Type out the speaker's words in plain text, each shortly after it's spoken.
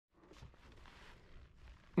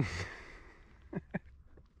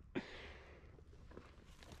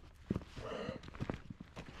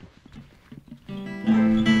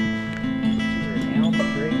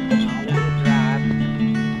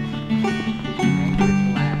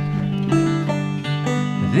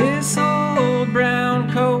This old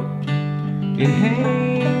brown coat, it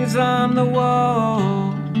hangs on the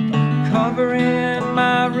wall, covering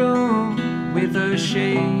my room with a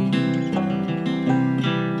shade.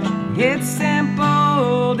 Its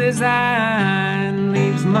simple design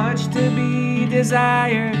leaves much to be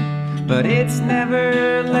desired, but it's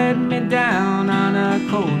never let me down on a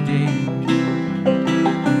cold day.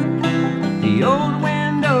 The old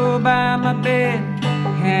window by my bed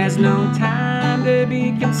has no time to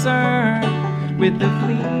be concerned with the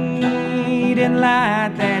fleeting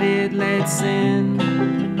light that it lets in.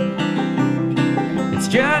 It's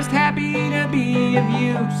just happy to be of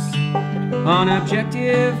use, an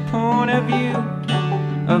objective point of view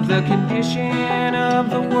of the condition of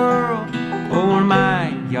the world or my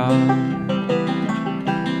yard.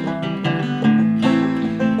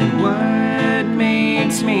 And what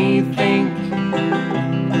makes me think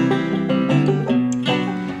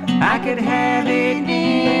I could have it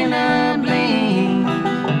in a blink?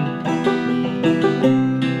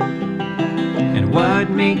 And what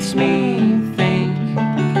makes me think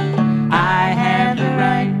I have the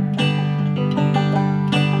right?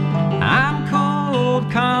 I'm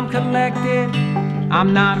cold, calm, collected.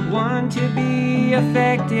 I'm not one to be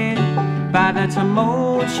affected by the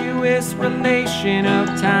tumultuous relation of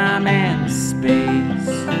time and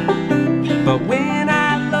space. But when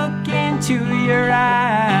I look into your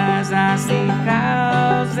eyes, I see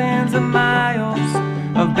thousands of miles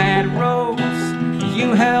of bad roads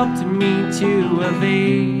you helped me to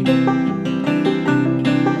evade.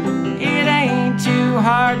 It ain't too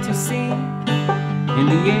hard to see, in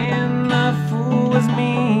the end the fool was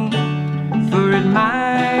me, for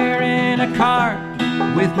admiring a cart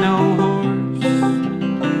with no horse.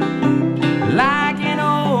 Like an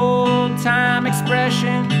old-time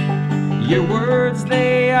expression, your words,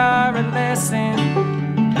 they are a lesson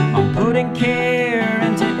on putting care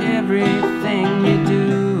into everything you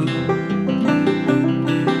do.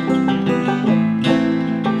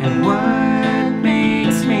 And what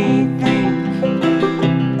makes me think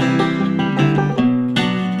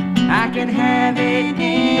I could have it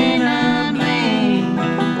in a blink?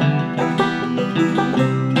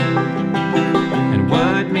 And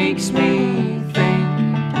what makes me think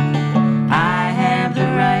I have the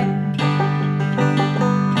right?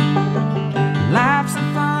 Life's a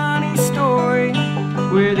funny story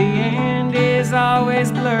where the end is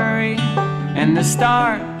always blurry and the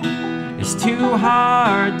start is too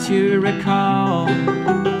hard to recall.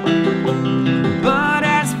 But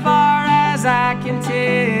as far as I can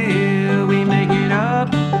tell, we make it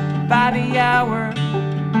up by the hour,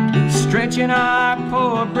 stretching our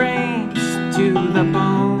poor brains to the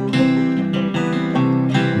bone.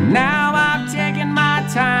 Now I've taken my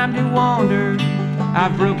time to wander.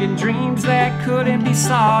 I've broken dreams that couldn't be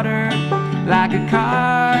soldered. Like a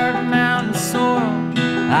carved mountain soil,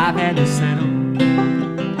 I've had to settle.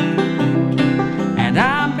 And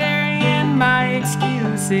I'm burying my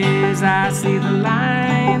excuses. I see the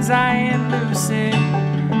lines, I am lucid.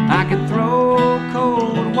 I could throw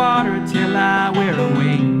cold water till I wear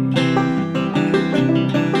away.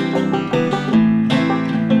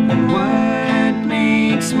 And what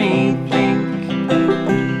makes me think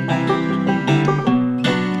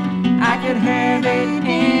I could have it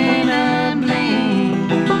in a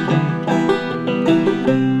blink?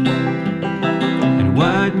 And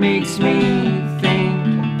what makes me think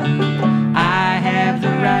I have the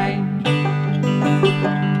right?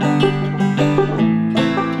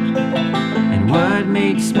 And what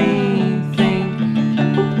makes me